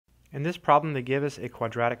In this problem, they give us a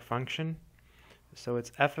quadratic function. So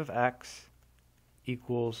it's f of x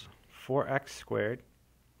equals 4x squared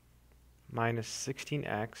minus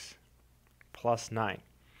 16x plus 9.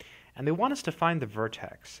 And they want us to find the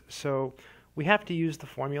vertex. So we have to use the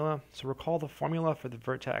formula. So recall the formula for the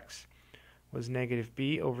vertex was negative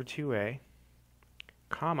b over 2a,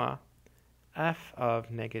 comma, f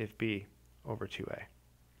of negative b over 2a.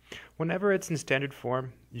 Whenever it's in standard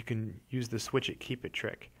form, you can use the switch it, keep it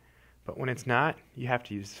trick. But when it's not, you have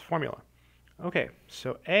to use this formula. Okay,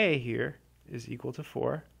 so a here is equal to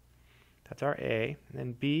 4. That's our a. And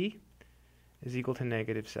then b is equal to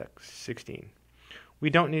negative 16. We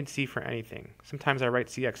don't need c for anything. Sometimes I write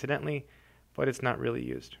c accidentally, but it's not really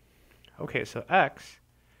used. Okay, so x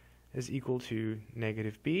is equal to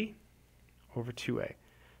negative b over 2a.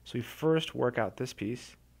 So we first work out this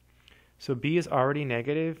piece. So b is already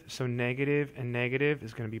negative, so negative and negative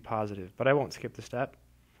is going to be positive. But I won't skip the step.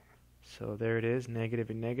 So there it is, negative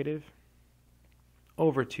and negative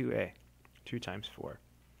over 2a, 2 times 4.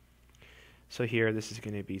 So here this is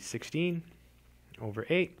going to be 16 over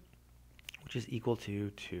 8, which is equal to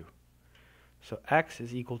 2. So x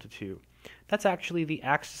is equal to 2. That's actually the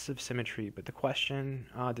axis of symmetry, but the question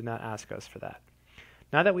did not ask us for that.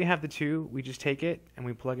 Now that we have the 2, we just take it and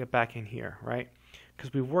we plug it back in here, right?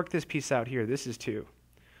 Because we've worked this piece out here. This is 2.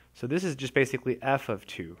 So this is just basically f of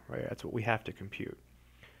 2, right? That's what we have to compute.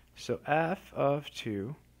 So f of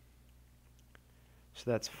 2,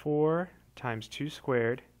 so that's 4 times 2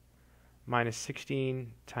 squared minus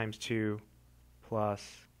 16 times 2 plus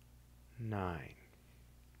 9.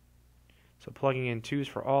 So plugging in 2's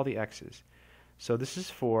for all the x's. So this is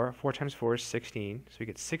 4. 4 times 4 is 16. So we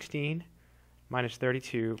get 16 minus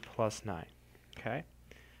 32 plus 9. Okay?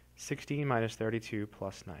 16 minus 32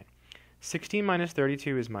 plus 9. 16 minus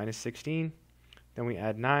 32 is minus 16. Then we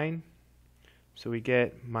add 9. So we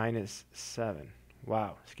get minus 7.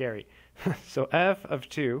 Wow, scary. So f of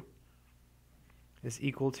 2 is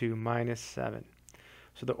equal to minus 7.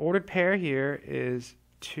 So the ordered pair here is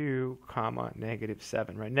 2 comma negative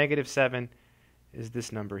 7, right? Negative 7 is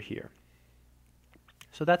this number here.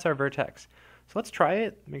 So that's our vertex. So let's try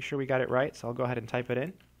it, make sure we got it right. So I'll go ahead and type it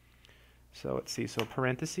in. So let's see, so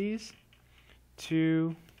parentheses,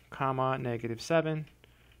 2 comma negative 7,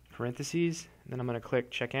 parentheses, and then I'm going to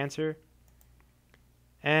click check answer.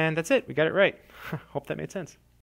 And that's it, we got it right. Hope that made sense.